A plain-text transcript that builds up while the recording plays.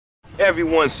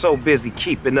Everyone's so busy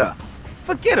keeping up.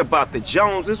 Forget about the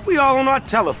Joneses, we all on our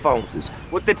telephones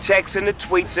with the texts and the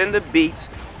tweets and the beats.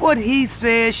 What he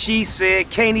said, she said,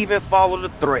 can't even follow the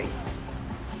thread.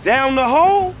 Down the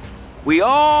hole, we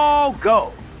all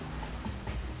go.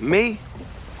 Me,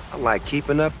 I like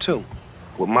keeping up too,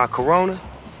 with my Corona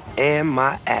and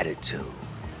my attitude.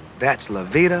 That's La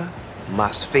Vida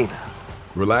Más Fina.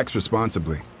 Relax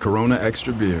responsibly. Corona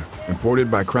Extra Beer, imported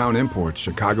by Crown Imports,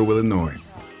 Chicago, Illinois.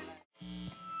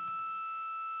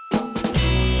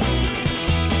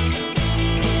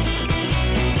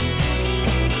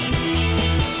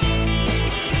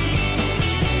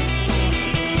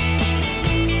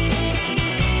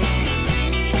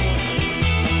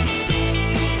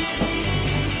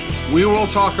 We will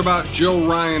talk about Joe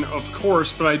Ryan, of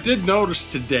course, but I did notice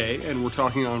today, and we're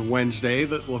talking on Wednesday,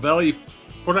 that Lavelle, you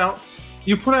put out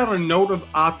a note of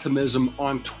optimism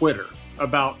on Twitter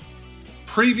about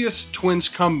previous Twins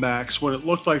comebacks when it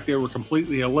looked like they were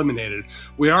completely eliminated.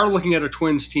 We are looking at a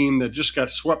Twins team that just got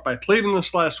swept by Cleveland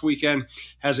this last weekend,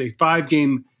 has a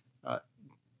five-game,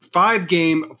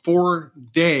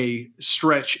 4-day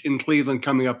stretch in Cleveland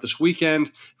coming up this weekend.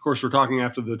 Of course, we're talking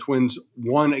after the Twins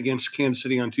won against Kansas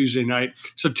City on Tuesday night.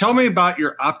 So tell me about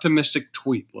your optimistic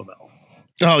tweet, Lavelle.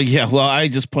 Oh, yeah. Well, I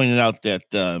just pointed out that,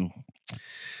 that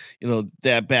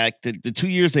the 2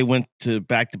 years they went to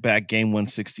back-to-back game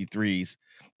 163s,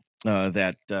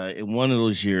 that in one of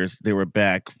those years they were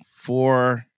back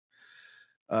four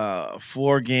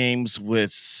games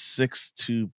with 6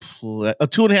 to play,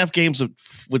 2.5 games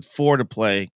with 4 to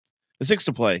play, 6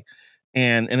 to play,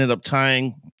 and ended up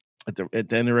tying at the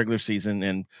end of the regular season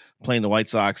and playing the White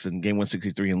Sox in game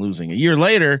 163 and losing. A year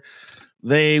later,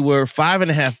 they were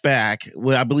 5.5 back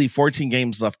with, I believe, 14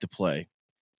 games left to play.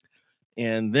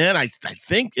 And then I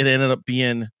think it ended up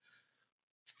being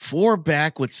 4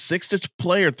 back with 6 to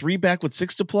play or 3 back with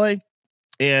 6 to play.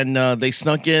 And they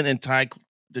snuck in and tied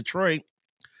Detroit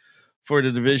for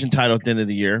the division title at the end of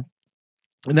the year.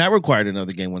 And that required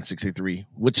another game 163,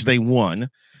 which they won,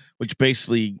 which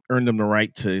basically earned them the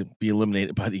right to be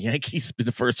eliminated by the Yankees in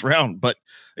the first round. But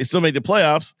they still made the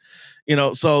playoffs.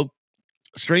 So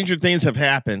stranger things have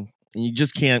happened, and you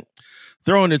just can't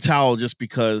throw in the towel just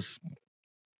because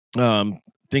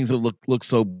things look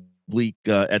so bleak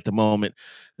at the moment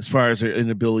as far as their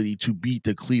inability to beat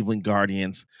the Cleveland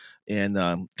Guardians and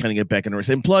kind of get back in the race.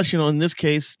 And plus, in this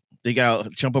case, they got to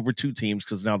jump over 2 teams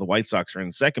because now the White Sox are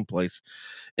in second place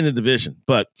in the division.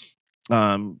 But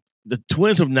the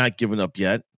Twins have not given up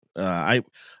yet. I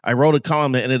wrote a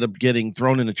column that ended up getting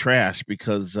thrown in the trash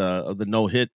because of the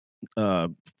no-hit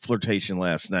flirtation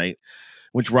last night,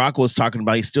 which Rock was talking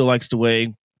about. He still likes the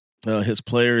way his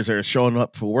players are showing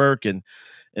up for work and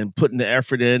putting the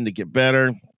effort in to get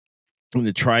better and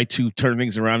to try to turn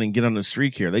things around and get on the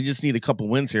streak here. They just need a couple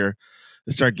wins here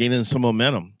to start gaining some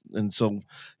momentum. And so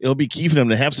it'll be key for them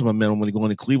to have some momentum when they go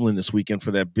into Cleveland this weekend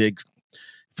for that big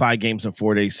 5 games and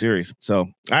 4-day series. So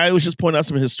I was just pointing out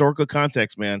some historical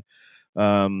context, man.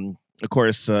 Of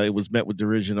course, it was met with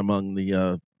derision among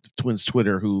the Twins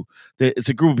Twitter, it's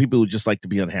a group of people who just like to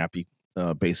be unhappy,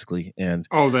 basically. And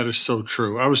that is so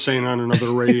true. I was saying on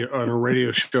another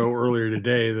radio show earlier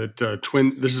today that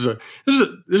this is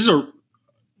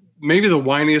maybe the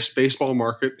whiniest baseball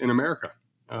market in America.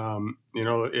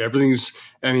 Everything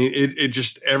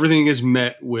is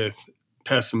met with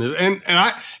pessimism. And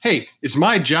it's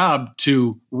my job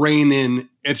to rein in.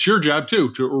 It's your job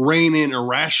too, to rein in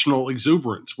irrational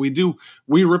exuberance. We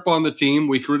rip on the team.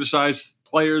 We criticize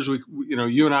players.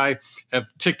 You and I have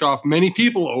ticked off many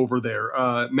people over there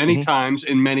many times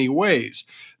in many ways,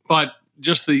 but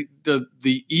just the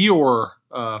Eeyore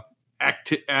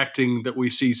acting that we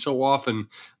see so often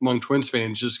among Twins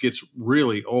fans just gets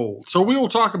really old. So we will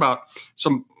talk about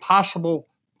some possible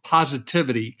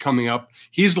positivity coming up.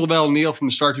 He's Lavelle Neal from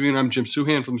the Star Tribune. I'm Jim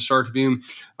Souhan from the Star Tribune.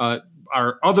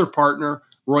 Our other partner,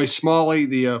 Roy Smalley,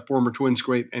 the former Twins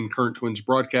great and current Twins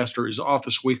broadcaster, is off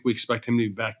this week. We expect him to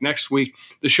be back next week.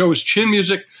 The show is Chin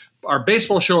Music, our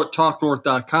baseball show at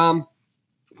talknorth.com.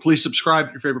 Please subscribe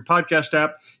to your favorite podcast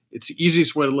app. It's the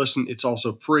easiest way to listen. It's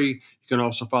also free. You can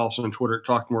also follow us on Twitter at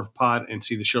TalkNorthPod and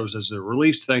see the shows as they're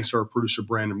released. Thanks to our producer,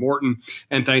 Brandon Morton,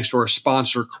 and thanks to our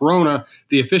sponsor, Corona,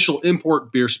 the official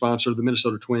import beer sponsor of the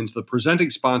Minnesota Twins, the presenting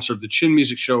sponsor of the Chin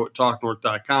Music Show at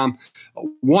TalkNorth.com.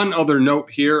 One other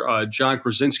note here, John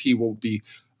Krasinski will be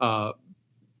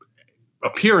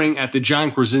appearing at the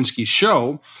John Krasinski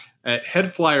Show at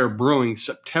Head Flyer Brewing,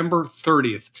 September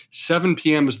 30th. 7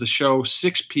 p.m. is the show.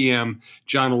 6 p.m.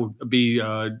 John will be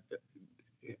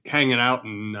hanging out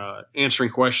and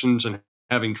answering questions and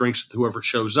having drinks with whoever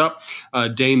shows up.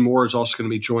 Dane Moore is also going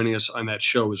to be joining us on that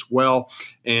show as well.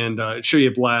 And it should be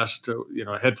a blast.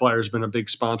 Head Flyer has been a big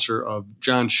sponsor of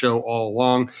John's show all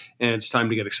along, and it's time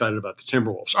to get excited about the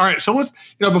Timberwolves. All right, so let's,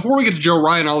 before we get to Joe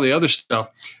Ryan and all the other stuff,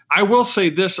 I will say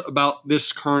this about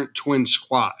this current Twin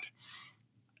squad.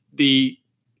 They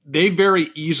very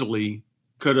easily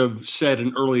could have said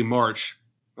in early March,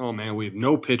 oh man, we have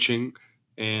no pitching,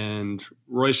 and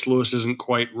Royce Lewis isn't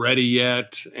quite ready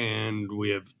yet, and we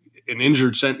have an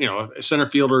injured center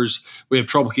fielders. We have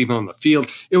trouble keeping on the field.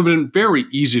 It would have been very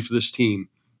easy for this team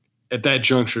at that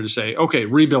juncture to say, okay,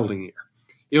 rebuilding year.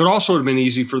 It would also have been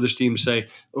easy for this team to say,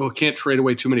 oh, can't trade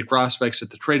away too many prospects at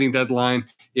the trading deadline.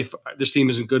 If this team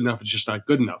isn't good enough, it's just not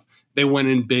good enough. They went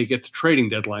in big at the trading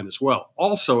deadline as well.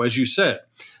 Also, as you said,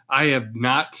 I have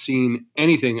not seen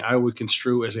anything I would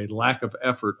construe as a lack of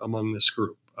effort among this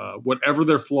group. Whatever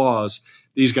their flaws,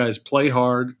 these guys play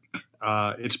hard.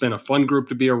 It's been a fun group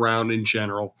to be around in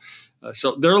general.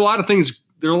 So there are a lot of things.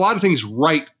 There are a lot of things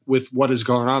right with what has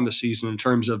gone on this season in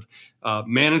terms of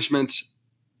management,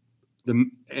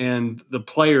 and the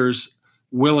players'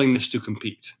 willingness to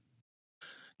compete.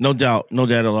 No doubt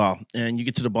at all. And you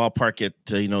get to the ballpark at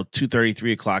 2:30,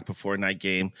 3 o'clock before a night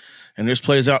game, and there's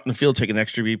players out in the field taking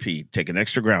extra BP, taking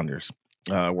extra grounders,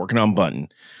 working on bunting,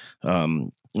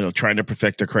 trying to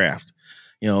perfect their craft.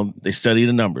 They study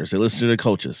the numbers, they listen to the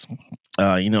coaches.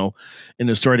 In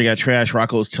the story that got trashed,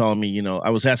 Rocco was telling me,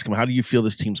 I was asking him, how do you feel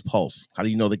this team's pulse? How do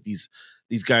you know that these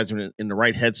guys are in the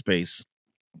right headspace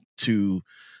to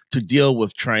deal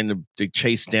with trying to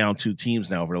chase down two teams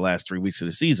now over the last 3 weeks of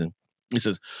the season? He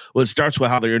says, well, it starts with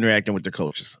how they're interacting with their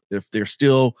coaches. If they're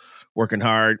still working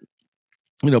hard,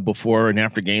 before and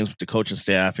after games with the coaching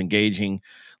staff, engaging,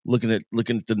 looking at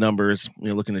the numbers,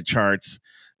 looking at charts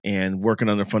and working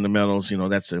on the fundamentals,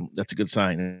 that's a good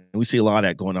sign. And we see a lot of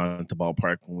that going on at the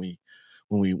ballpark when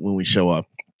we show up.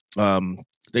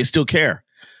 They still care.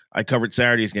 I covered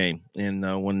Saturday's game,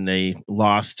 and when they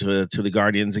lost to the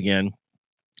Guardians again,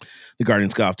 the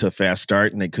Guardians got off to a fast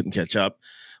start and they couldn't catch up.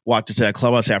 Walked into that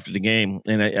clubhouse after the game,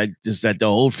 and I just that the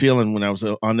old feeling when I was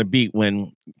on the beat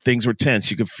when things were tense.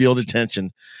 You could feel the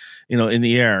tension, in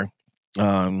the air.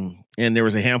 And there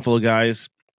was a handful of guys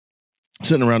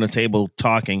sitting around the table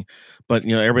talking, but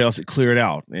everybody else had cleared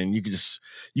out, and you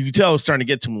could tell it was starting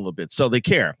to get to them a little bit. So they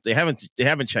care. They haven't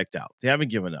checked out. They haven't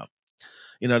given up.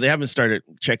 They haven't started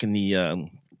checking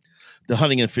the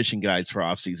hunting and fishing guides for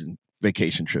off-season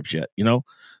vacation trips yet.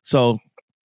 So.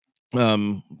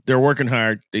 They're working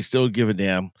hard. They still give a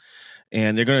damn,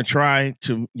 and they're going to try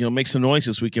to, make some noise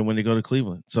this weekend when they go to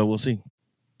Cleveland. So we'll see.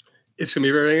 It's going to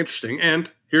be very interesting. And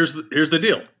here's the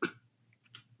deal.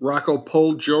 Rocco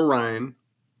pulled Joe Ryan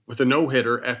with a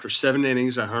no-hitter after 7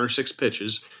 innings, 106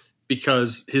 pitches,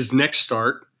 because his next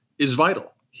start is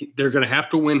vital. They're going to have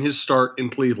to win his start in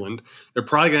Cleveland. They're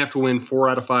probably going to have to win 4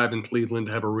 out of 5 in Cleveland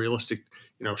to have a realistic,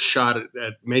 shot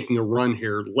at making a run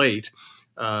here late.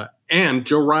 And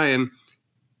Joe Ryan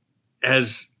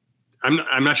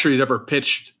I'm not sure he's ever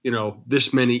pitched,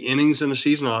 this many innings in a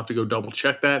season. I'll have to go double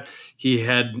check that. He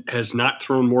has not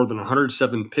thrown more than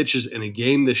 107 pitches in a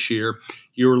game this year.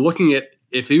 You were looking at,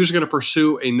 if he was going to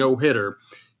pursue a no-hitter,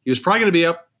 he was probably going to be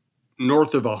up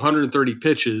north of 130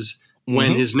 pitches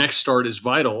when his next start is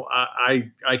vital.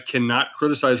 I cannot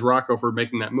criticize Rocco for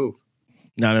making that move.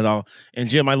 Not at all. And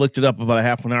Jim, I looked it up about a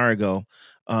half an hour ago.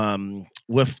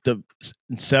 With the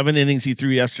 7 innings he threw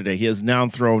yesterday, he has now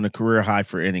thrown a career high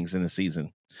for innings in the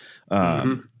season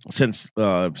since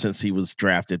he was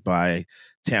drafted by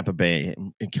Tampa Bay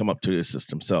and come up to the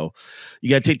system. So you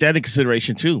got to take that into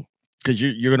consideration too, because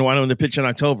you're going to want him to pitch in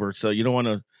October. So you don't want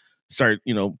to start,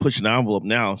 pushing the envelope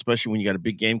now, especially when you got a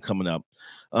big game coming up.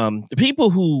 The people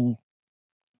who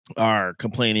are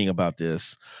complaining about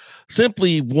this,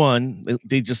 simply one,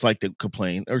 they just like to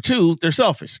complain, or two, they're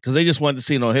selfish because they just wanted to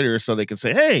see a no-hitter so they can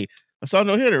say, hey, I saw a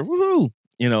no-hitter, woohoo,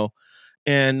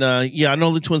 and I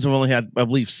know the Twins have only had, I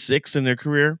believe, 6 in their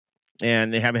career,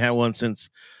 and they haven't had one since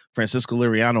Francisco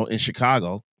Liriano in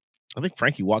Chicago. I think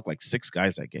Frankie walked like 6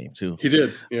 guys that game too. He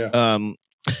did, yeah.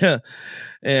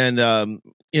 And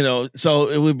so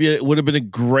it would have been a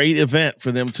great event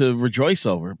for them to rejoice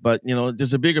over. But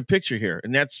there's a bigger picture here,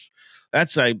 and that's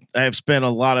I have spent a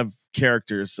lot of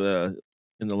characters in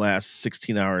the last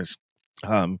 16 hours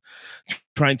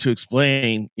trying to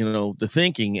explain the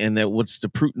thinking and that what's the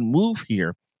prudent move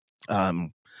here.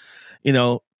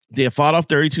 They have fought off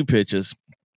 32 pitches.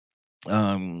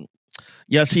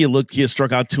 Yes, he had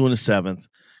struck out 2 in the 7th.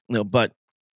 But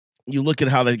you look at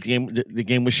how the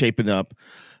game was shaping up.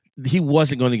 He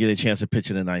wasn't going to get a chance to pitch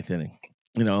in the 9th inning.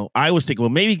 I was thinking, well,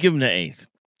 maybe give him the 8th.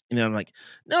 And I'm like,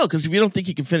 no, because if you don't think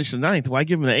he can finish the ninth, why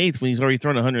give him the eighth when he's already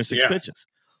thrown 106 pitches?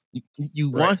 You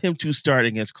want him to start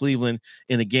against Cleveland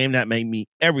in a game that may mean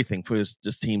everything for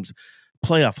this team's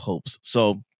playoff hopes.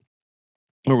 So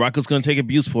Rocco's going to take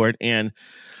abuse for it. And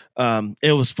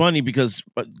it was funny because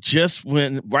just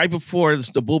right before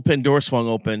the bullpen door swung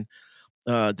open,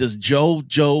 this Joe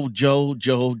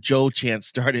chant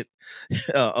started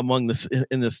among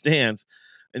in the stands.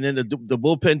 And then the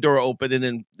bullpen door opened, and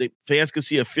then the fans could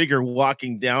see a figure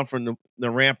walking down from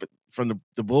the ramp from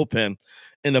the bullpen,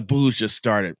 and the boos just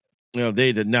started.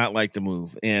 They did not like the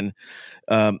move, and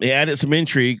it added some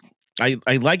intrigue.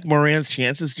 I like Moran's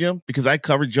chances, Jim, because I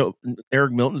covered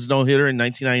Eric Milton's no-hitter in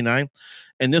 1999,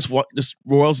 and this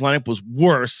Royals lineup was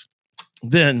worse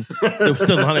than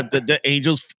the lineup that the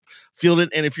Angels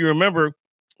fielded. And if you remember,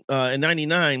 in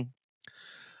 99,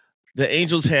 the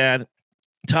Angels had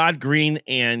Todd Green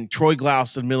and Troy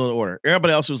Glaus in the middle of the order.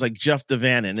 Everybody else was like Jeff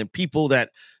Devannon and people that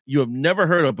you have never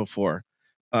heard of before.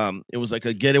 It was like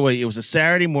a getaway. It was a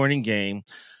Saturday morning game.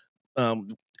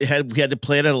 We had to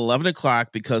play it at 11 o'clock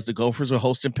because the Gophers were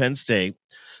hosting Penn State.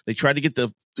 They tried to get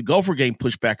the Gopher game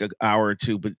pushed back an hour or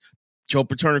two, but Joe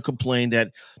Paterno complained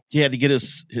that he had to get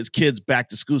his kids back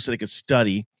to school so they could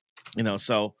study.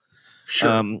 So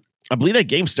sure. I believe that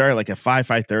game started like at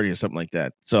 5:30 or something like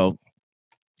that. So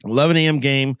 11 a.m.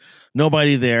 game,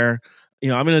 nobody there.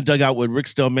 I'm in a dugout with Rick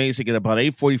Stelmasic at about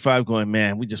 8:45 going,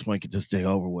 man, we just want to get this day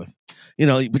over with.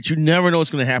 But you never know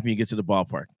what's going to happen when you get to the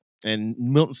ballpark. And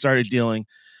Milton started dealing.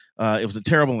 It was a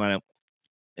terrible lineup.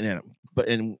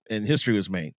 And history was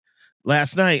made.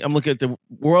 Last night, I'm looking at the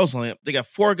Royals lineup. They got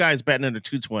 4 guys batting under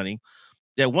 220.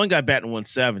 They had 1 guy batting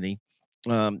 170.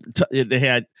 They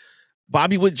had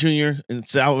Bobby Witt Jr. and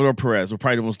Salvador Perez were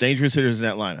probably the most dangerous hitters in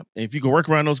that lineup. And if you can work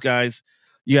around those guys,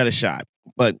 you got a shot.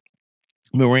 But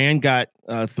Moran got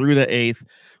through the 8th,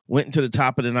 went into the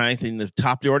top of the 9th, and the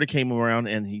top of the order came around,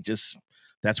 and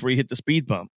that's where he hit the speed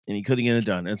bump, and he couldn't get it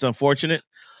done. And it's unfortunate.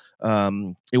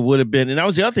 It would have been, and that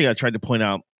was the other thing I tried to point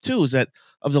out too, is that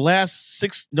of the last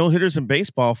 6 no-hitters in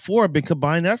baseball, 4 have been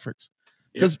combined efforts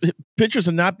because pitchers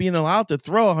are not being allowed to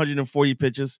throw 140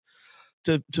 pitches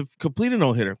to complete a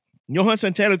no-hitter. Johan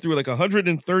Santana threw like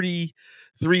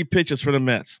 133 pitches for the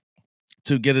Mets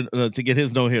to get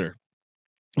his no-hitter.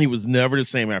 He was never the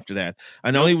same after that.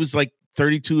 I know he was like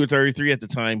 32 or 33 at the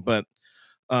time, but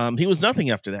he was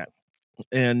nothing after that.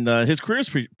 And his career is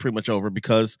pretty much over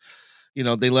because,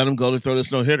 they let him go to throw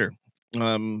this no-hitter.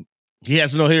 He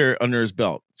has a no-hitter under his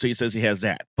belt, so he says he has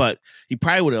that. But he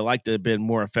probably would have liked to have been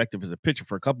more effective as a pitcher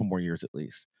for a couple more years at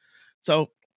least. So,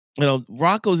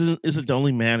 Rocco isn't the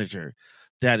only manager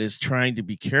that is trying to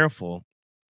be careful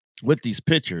with these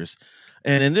pitchers.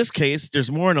 And in this case, there's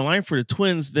more on the line for the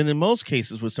Twins than in most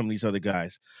cases with some of these other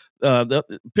guys. The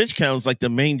pitch count is like the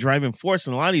main driving force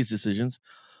in a lot of these decisions.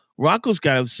 Rocco's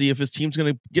got to see if his team's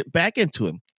going to get back into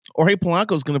him. Jorge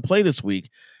Polanco's going to play this week.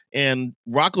 And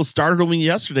Rocco started him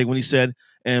yesterday when he said,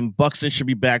 and Buxton should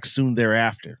be back soon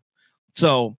thereafter.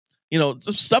 So,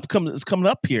 stuff is coming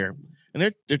up here.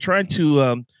 And they're trying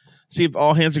to see if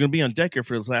all hands are going to be on deck here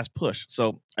for this last push.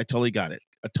 So I totally got it.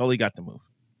 I totally got the move.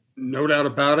 No doubt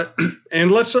about it.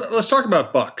 And let's talk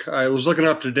about Buck. I was looking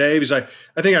up today because I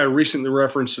think I recently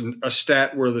referenced a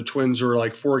stat where the Twins are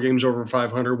like 4 games over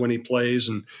 500 when he plays.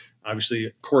 And obviously,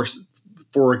 of course,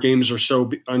 4 games or so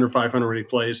under 500 when he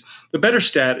plays. The better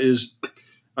stat is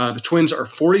the Twins are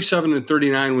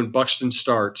 47-39 when Buxton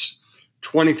starts,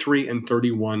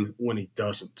 23-31 when he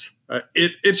doesn't.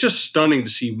 It's just stunning to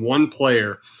see one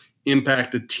player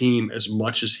impact a team as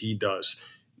much as he does.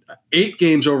 8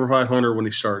 games over 500 when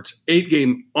he starts, 8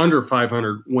 game under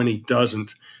 500 when he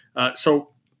doesn't.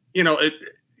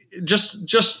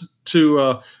 Just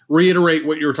to reiterate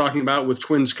what you were talking about with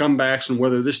Twins comebacks and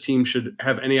whether this team should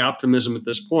have any optimism at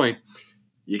this point,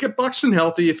 you get Buxton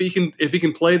healthy. If he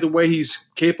can play the way he's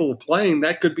capable of playing,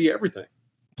 that could be everything.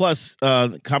 Plus,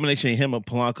 the combination of him and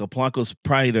Polanco. Polanco's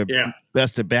probably the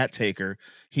best at bat taker.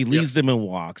 He leads them in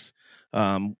walks.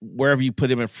 Wherever you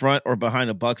put him in front or behind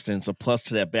a Buxton, it's a plus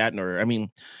to that batting order. I mean,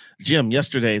 Jim,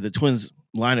 yesterday the Twins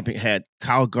lineup had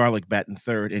Kyle Garlick batting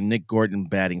 3rd and Nick Gordon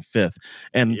batting 5th.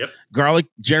 And Garlick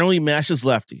generally mashes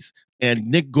lefties, and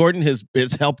Nick Gordon has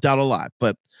helped out a lot.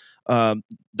 But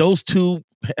those two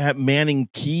have manning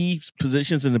key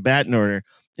positions in the batting order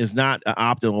is not an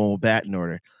optimal batting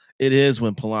order. It is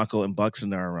when Polanco and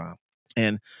Buxton are around.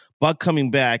 And Buck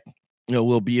coming back,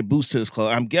 will be a boost to his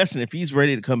club. I'm guessing if he's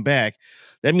ready to come back,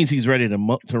 that means he's ready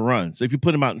to run. So if you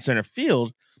put him out in center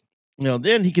field,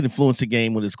 then he can influence the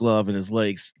game with his glove and his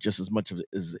legs just as much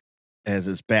as as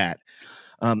his bat.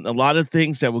 A lot of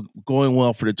things that were going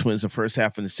well for the Twins the first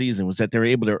half of the season was that they were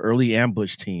able to early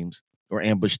ambush teams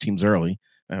early.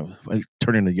 I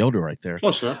turned into Yoda right there.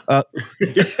 Close enough.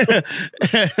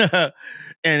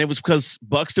 And it was because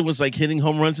Buxton was like hitting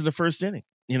home runs in the first inning,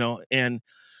 and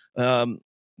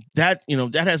that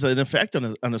has an effect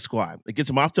on the squad. It gets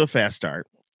them off to a fast start.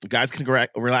 The guys can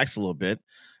relax a little bit,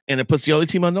 and it puts the other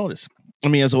team on notice. I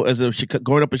mean, as a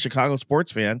growing up a Chicago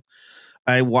sports fan,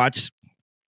 I watched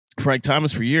Frank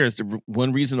Thomas for years. The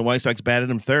one reason the White Sox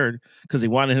batted him third because they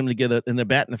wanted him to get in the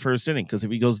bat in the first inning. Because if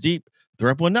he goes deep, they're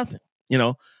up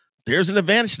 1-0. There's an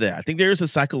advantage to that. I think there is a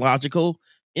psychological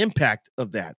impact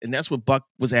of that, and that's what Buck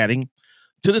was adding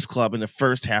to this club in the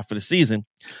first half of the season.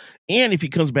 And if he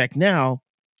comes back now,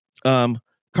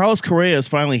 Carlos Correa is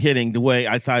finally hitting the way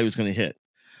I thought he was going to hit.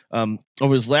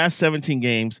 Over his last 17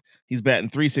 games, he's batting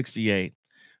 .368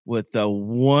 with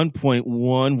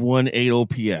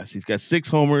 1.118 OPS. He's got 6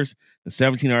 homers and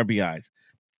 17 RBIs.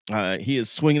 He is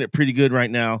swinging it pretty good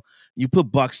right now. You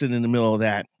put Buxton in the middle of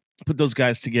that, put those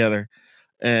guys together,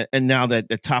 and now that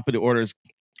the top of the order is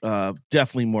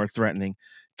definitely more threatening,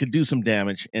 could do some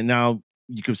damage. And now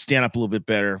you could stand up a little bit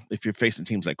better if you're facing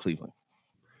teams like Cleveland.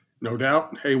 No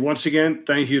doubt. Hey, once again,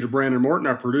 thank you to Brandon Morton,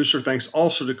 our producer. Thanks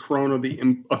also to Corona,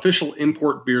 the official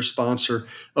import beer sponsor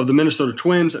of the Minnesota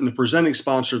Twins and the presenting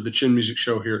sponsor of the Chin Music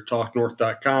Show here at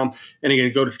TalkNorth.com. And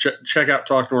again, go to check out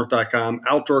TalkNorth.com.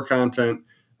 Outdoor content,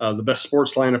 the best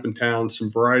sports lineup in town,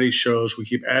 some variety shows. We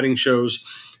keep adding shows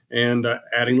and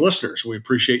adding listeners. We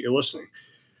appreciate you listening.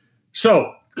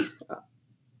 So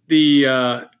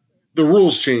the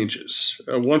rules changes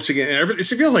once again. It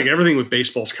feels like everything with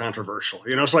baseball is controversial.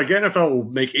 It's like NFL will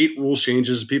make 8 rules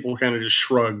changes. People kind of just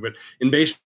shrug, but in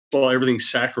baseball, everything's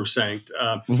sacrosanct.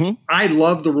 I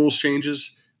love the rules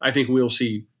changes. I think we'll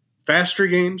see faster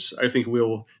games. I think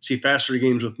we'll see faster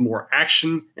games with more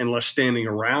action and less standing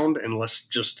around and less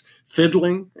just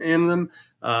fiddling in them.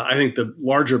 I think the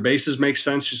larger bases make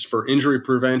sense just for injury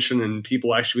prevention and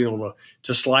people actually being able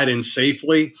to slide in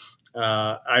safely.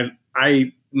 I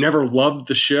never loved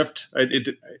the shift.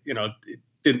 It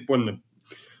didn't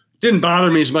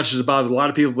bother me as much as it bothered a lot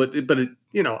of people. But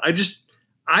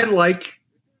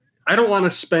I don't want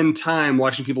to spend time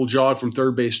watching people jog from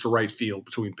third base to right field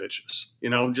between pitches.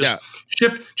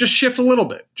 Shift a little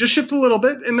bit. Just shift a little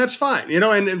bit, and that's fine.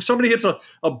 And if somebody hits a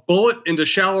bullet into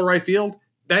shallow right field,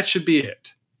 that should be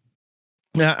it.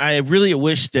 Now, I really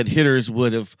wish that hitters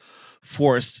would have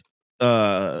forced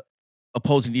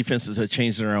opposing defenses to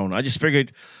change their own. I just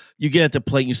figured you get at the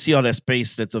plate, you see all that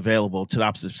space that's available to the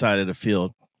opposite side of the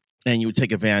field, and you would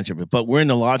take advantage of it. But we're in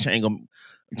the launch angle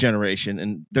generation,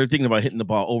 and they're thinking about hitting the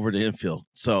ball over the infield.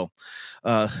 So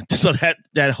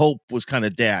that hope was kind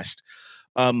of dashed.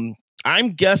 I'm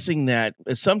guessing that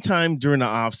sometime during the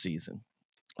offseason,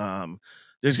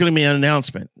 there's going to be an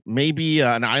announcement. Maybe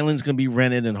an island's going to be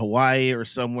rented in Hawaii or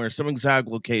somewhere, some exotic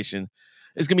location.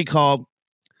 It's going to be called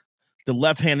the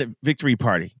Left-Handed Victory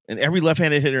Party. And every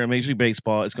left-handed hitter in Major League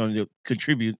Baseball is going to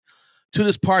contribute to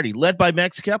this party, led by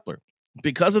Max Kepler,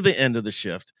 because of the end of the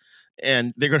shift.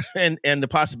 And they're going to, and the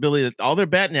possibility that all their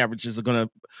batting averages are going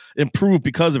to improve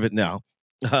because of it now.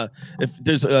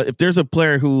 If there's a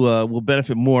player who will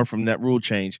benefit more from that rule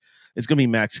change, it's going to be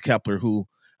Max Kepler, who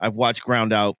I've watched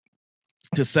ground out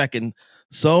to second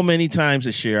so many times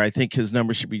this year. I think his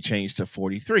number should be changed to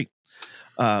 43.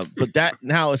 But that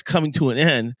now is coming to an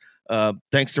end,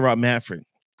 thanks to Rob Manfred.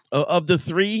 Of the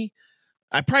 3,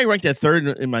 I probably ranked that third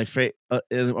in my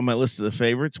on my list of the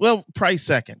favorites. Well, probably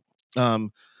second.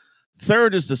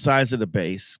 Third is the size of the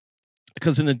base,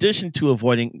 because in addition to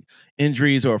avoiding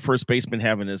injuries or a first baseman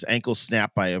having his ankle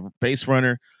snapped by a base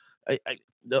runner,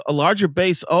 a larger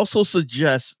base also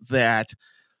suggests that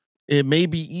it may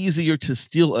be easier to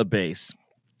steal a base.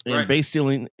 And right. Base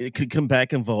stealing, it could come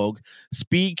back in vogue.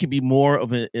 Speed can be more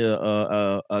of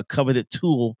a coveted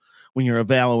tool when you're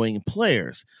evaluating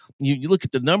players. You look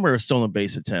at the number of stolen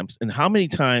base attempts and how many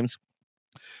times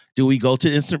do we go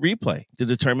to instant replay to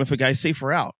determine if a guy's safe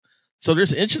or out. So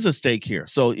there's inches at stake here.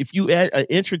 So if you add an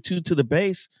inch or two to the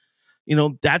base,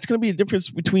 that's going to be a difference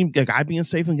between a guy being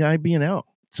safe and a guy being out.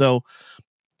 So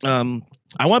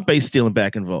I want base stealing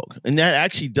back in vogue. And that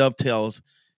actually dovetails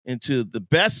into the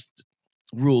best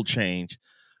rule change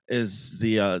is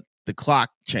the clock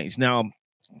change. Now,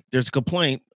 there's a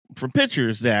complaint from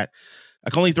pitchers that I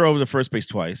can only throw over the first base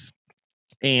twice.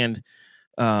 And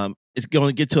it's going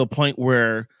to get to a point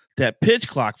where that pitch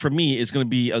clock for me is going to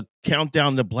be a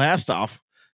countdown to blast off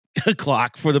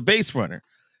clock for the base runner.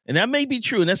 And that may be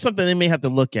true. And that's something they may have to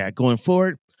look at going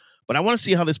forward. But I want to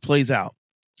see how this plays out.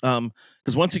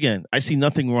 Because once again, I see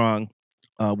nothing wrong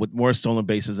with more stolen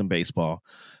bases in baseball.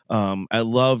 I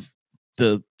love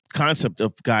the concept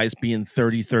of guys being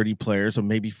 30-30 players or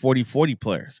maybe 40-40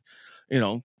 players.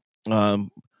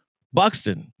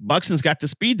 Buxton's got the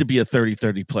speed to be a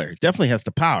 30-30 player. Definitely has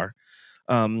the power.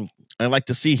 I'd like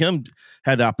to see him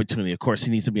have the opportunity. Of course,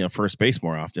 he needs to be on first base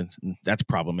more often. That's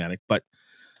problematic, but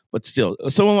still,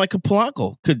 someone like a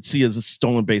Polanco could see his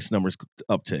stolen base numbers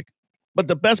uptick. But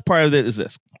the best part of it is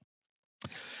this.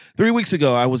 3 weeks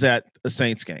ago, I was at a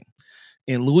Saints game,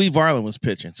 and Louis Varland was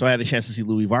pitching. So I had a chance to see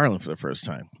Louis Varland for the first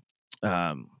time.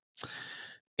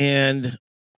 And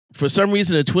for some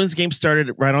reason, the Twins game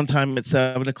started right on time at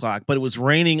 7 o'clock, but it was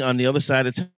raining on the other side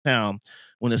of town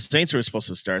when the Saints were supposed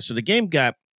to start. So the game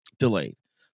got delayed.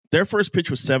 Their first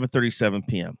pitch was 7:37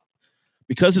 p.m.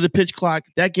 Because of the pitch clock,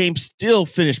 that game still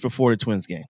finished before the Twins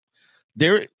game.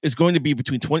 There is going to be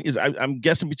I'm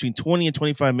guessing between 20 and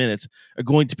 25 minutes are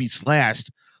going to be slashed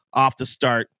off the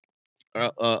start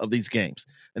of these games.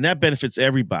 And that benefits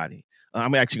everybody.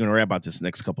 I'm actually going to write about this the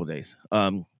next couple of days.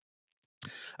 I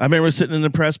remember sitting in the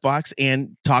press box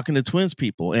and talking to Twins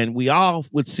people, and we all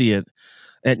would see it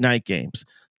at night games.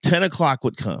 10 o'clock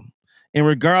would come. And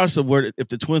regardless of if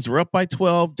the Twins were up by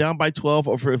 12, down by 12,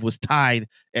 or if it was tied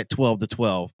at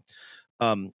 12-12,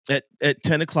 at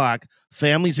 10 o'clock,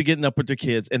 families are getting up with their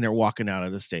kids and they're walking out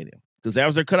of the stadium because that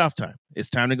was their cutoff time. It's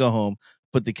time to go home,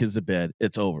 put the kids to bed.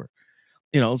 It's over.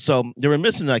 So they were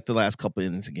missing like the last couple of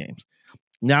innings of games.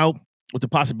 Now, with the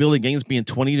possibility of games being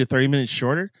 20 to 30 minutes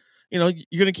shorter, you're going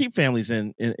to keep families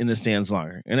in the stands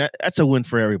longer. And that's a win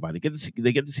for everybody.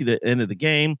 They get to see the end of the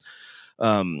game.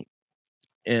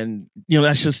 And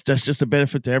that's just a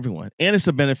benefit to everyone, and it's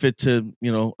a benefit to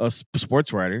us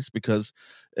sports writers because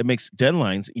it makes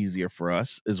deadlines easier for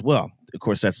us as well. Of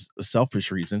course, that's a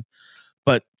selfish reason,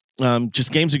 but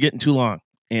just games are getting too long,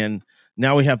 and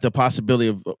now we have the possibility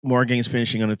of more games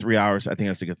finishing under 3 hours. I think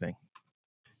that's a good thing.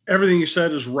 Everything you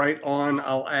said is right on.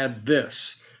 I'll add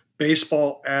this: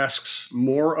 baseball asks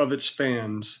more of its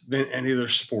fans than any other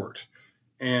sport,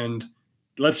 and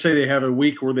let's say they have a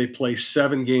week where they play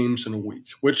 7 games in a week,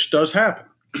 which does happen.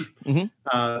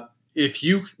 Mm-hmm. If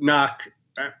you knock,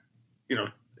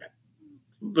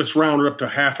 let's round it up to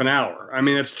half an hour. I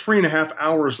mean, it's 3.5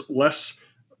 hours less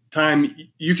time.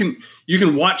 You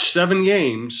can watch 7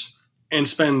 games and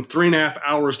spend 3.5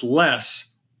 hours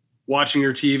less watching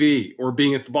your TV or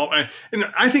being at the ball. And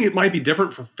I think it might be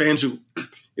different for fans who,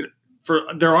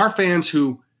 there are fans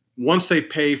who, once they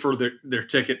pay for their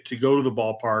ticket to go to the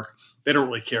ballpark, they don't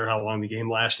really care how long the game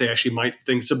lasts. They actually might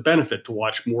think it's a benefit to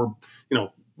watch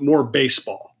more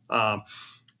baseball.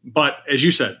 But as you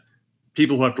said,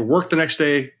 people who have to work the next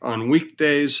day on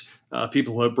weekdays,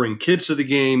 people who bring kids to the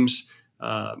games,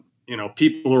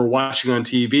 people who are watching on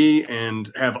TV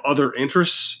and have other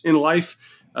interests in life,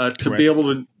 to be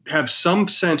able to have some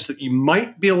sense that you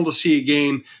might be able to see a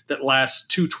game that lasts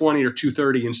 2:20 or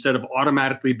 2:30 instead of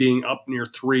automatically being up near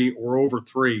 3 or over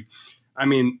 3. I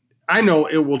mean, I know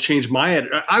it will change my head.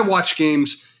 I watch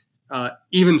games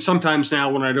even sometimes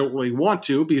now when I don't really want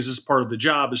to, because it's part of the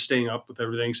job is staying up with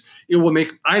everything. It will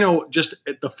I know just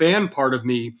the fan part of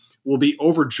me will be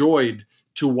overjoyed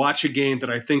to watch a game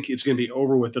that I think it's going to be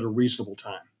over with at a reasonable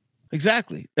time.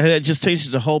 Exactly. And it just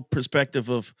changes the whole perspective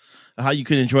of how you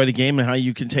can enjoy the game and how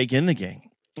you can take in the game.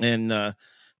 And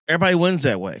everybody wins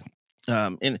that way.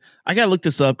 And I got to look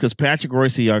this up because Patrick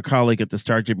Royce, our colleague at the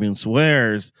Star Tribune,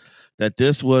 swears that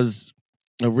this was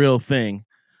a real thing.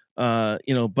 But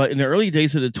in the early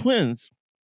days of the Twins,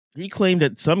 he claimed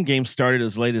that some games started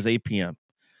as late as 8 p.m.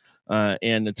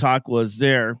 And the talk was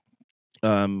there.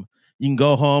 You can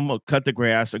go home or cut the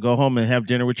grass or go home and have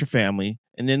dinner with your family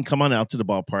and then come on out to the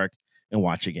ballpark and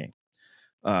watch a game.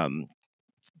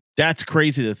 That's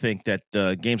crazy to think that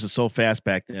games are so fast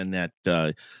back then that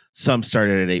some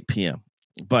started at 8 p.m.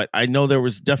 But I know there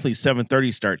was definitely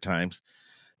 7:30 start times.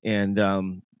 And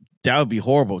that would be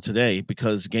horrible today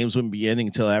because games wouldn't be ending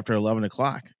until after 11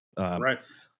 o'clock. Right.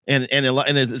 And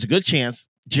it's a good chance,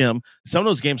 Jim, some of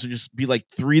those games would just be like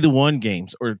 3-1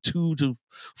 games or 2 to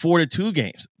 4-2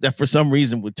 games that for some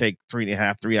reason would take 3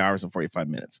 hours and 45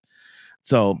 minutes.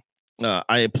 So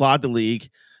I applaud the league.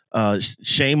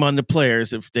 Shame on the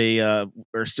players if they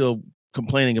are still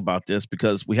complaining about this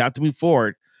because we have to move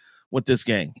forward with this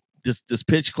game. This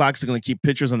pitch clock is going to keep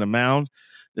pitchers on the mound.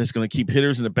 It's going to keep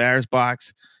hitters in the batter's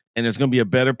box. And there's going to be a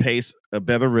better pace, a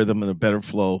better rhythm, and a better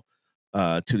flow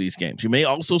to these games. You may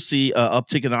also see an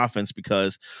uptick in offense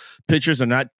because pitchers are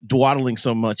not dawdling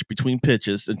so much between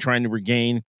pitches and trying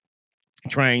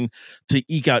to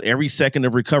eke out every second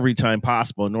of recovery time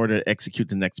possible in order to execute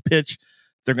the next pitch.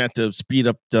 They're going to have to speed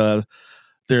up their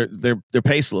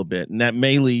pace a little bit, and that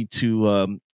may lead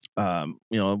to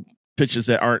pitches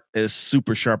that aren't as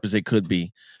super sharp as they could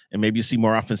be, and maybe you see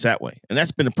more offense that way. And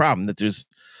that's been a problem, that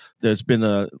there's been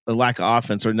a lack of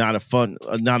offense, or not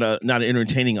an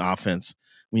entertaining offense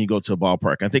when you go to a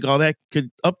ballpark. I think all that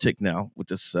could uptick now with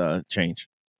this change.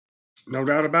 No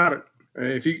doubt about it.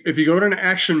 If you go to an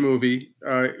action movie,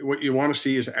 what you want to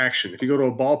see is action. If you go to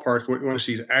a ballpark, what you want to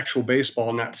see is actual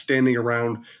baseball, not standing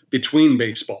around between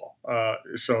baseball.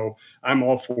 So I'm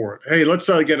all for it. Hey, let's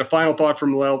get a final thought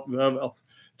from Lel.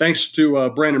 Thanks to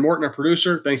Brandon Morton, our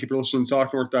producer. Thank you for listening to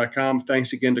TalkNorth.com.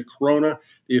 Thanks again to Corona,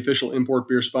 the official import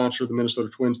beer sponsor of the Minnesota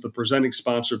Twins, the presenting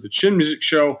sponsor of the Chin Music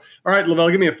Show. All right, Lavelle,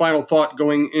 give me a final thought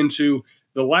going into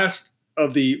the last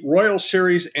of the Royal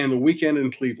Series and the weekend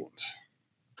in Cleveland.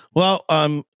 Well,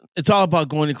 it's all about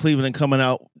going to Cleveland and coming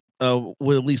out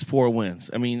with at least 4 wins.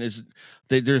 I mean,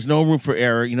 there's no room for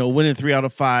error. Winning 3 out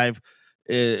of 5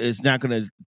 is not going to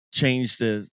change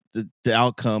the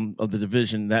outcome of the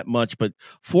division that much. But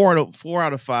 4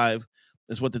 out of 5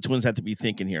 is what the Twins have to be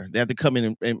thinking here. They have to come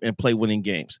in and play winning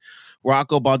games.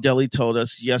 Rocco Baldelli told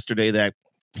us yesterday that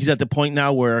he's at the point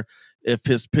now where if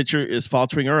his pitcher is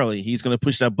faltering early, he's going to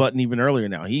push that button even earlier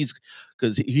now.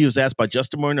 Because he was asked by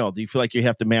Justin Morneau, do you feel like you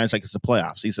have to manage like it's the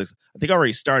playoffs? He says, I think I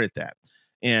already started that.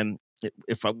 And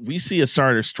if we see a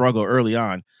starter struggle early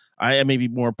on, I may be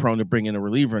more prone to bring in a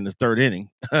reliever in the 3rd inning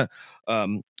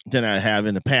than I have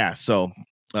in the past. So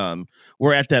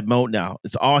we're at that mode now.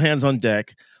 It's all hands on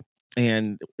deck,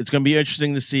 and it's going to be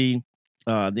interesting to see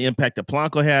the impact that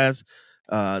Polanco has,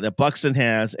 that Buxton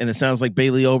has, and it sounds like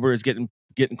Bailey Ober is getting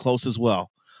close as well.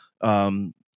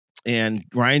 And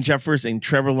Ryan Jeffers and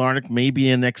Trevor Larnach may be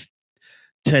in the next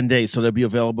 10 days, so they'll be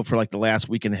available for like the last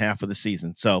week and a half of the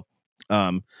season. So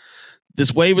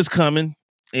this wave is coming,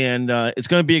 and it's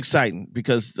going to be exciting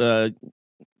because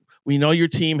we know your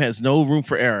team has no room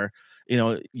for error.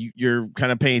 You're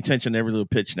kind of paying attention to every little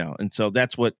pitch now, and so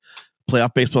that's what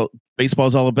playoff baseball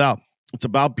is all about. It's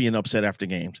about being upset after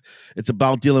games. It's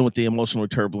about dealing with the emotional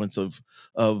turbulence of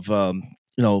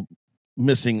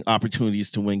missing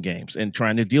opportunities to win games and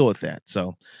trying to deal with that.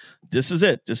 So this is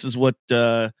it. This is what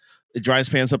it drives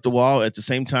fans up the wall. At the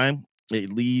same time,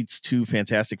 it leads to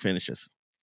fantastic finishes.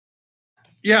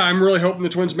 Yeah, I'm really hoping the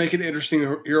Twins make it interesting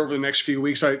here over the next few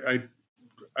weeks. I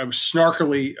was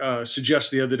snarkily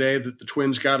suggested the other day that the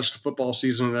Twins got us to football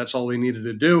season and that's all they needed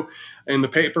to do in the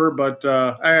paper. But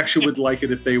I actually would like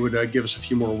it if they would give us a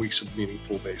few more weeks of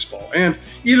meaningful baseball. And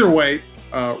either way,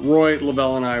 Roy,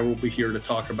 Lavelle, and I will be here to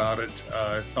talk about it,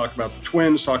 talk about the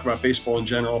Twins, talk about baseball in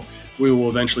general. We will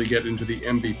eventually get into the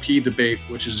MVP debate,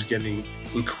 which is getting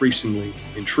increasingly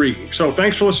intriguing. So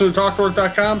thanks for listening to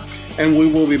TalkNorth.com, and we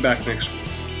will be back next week.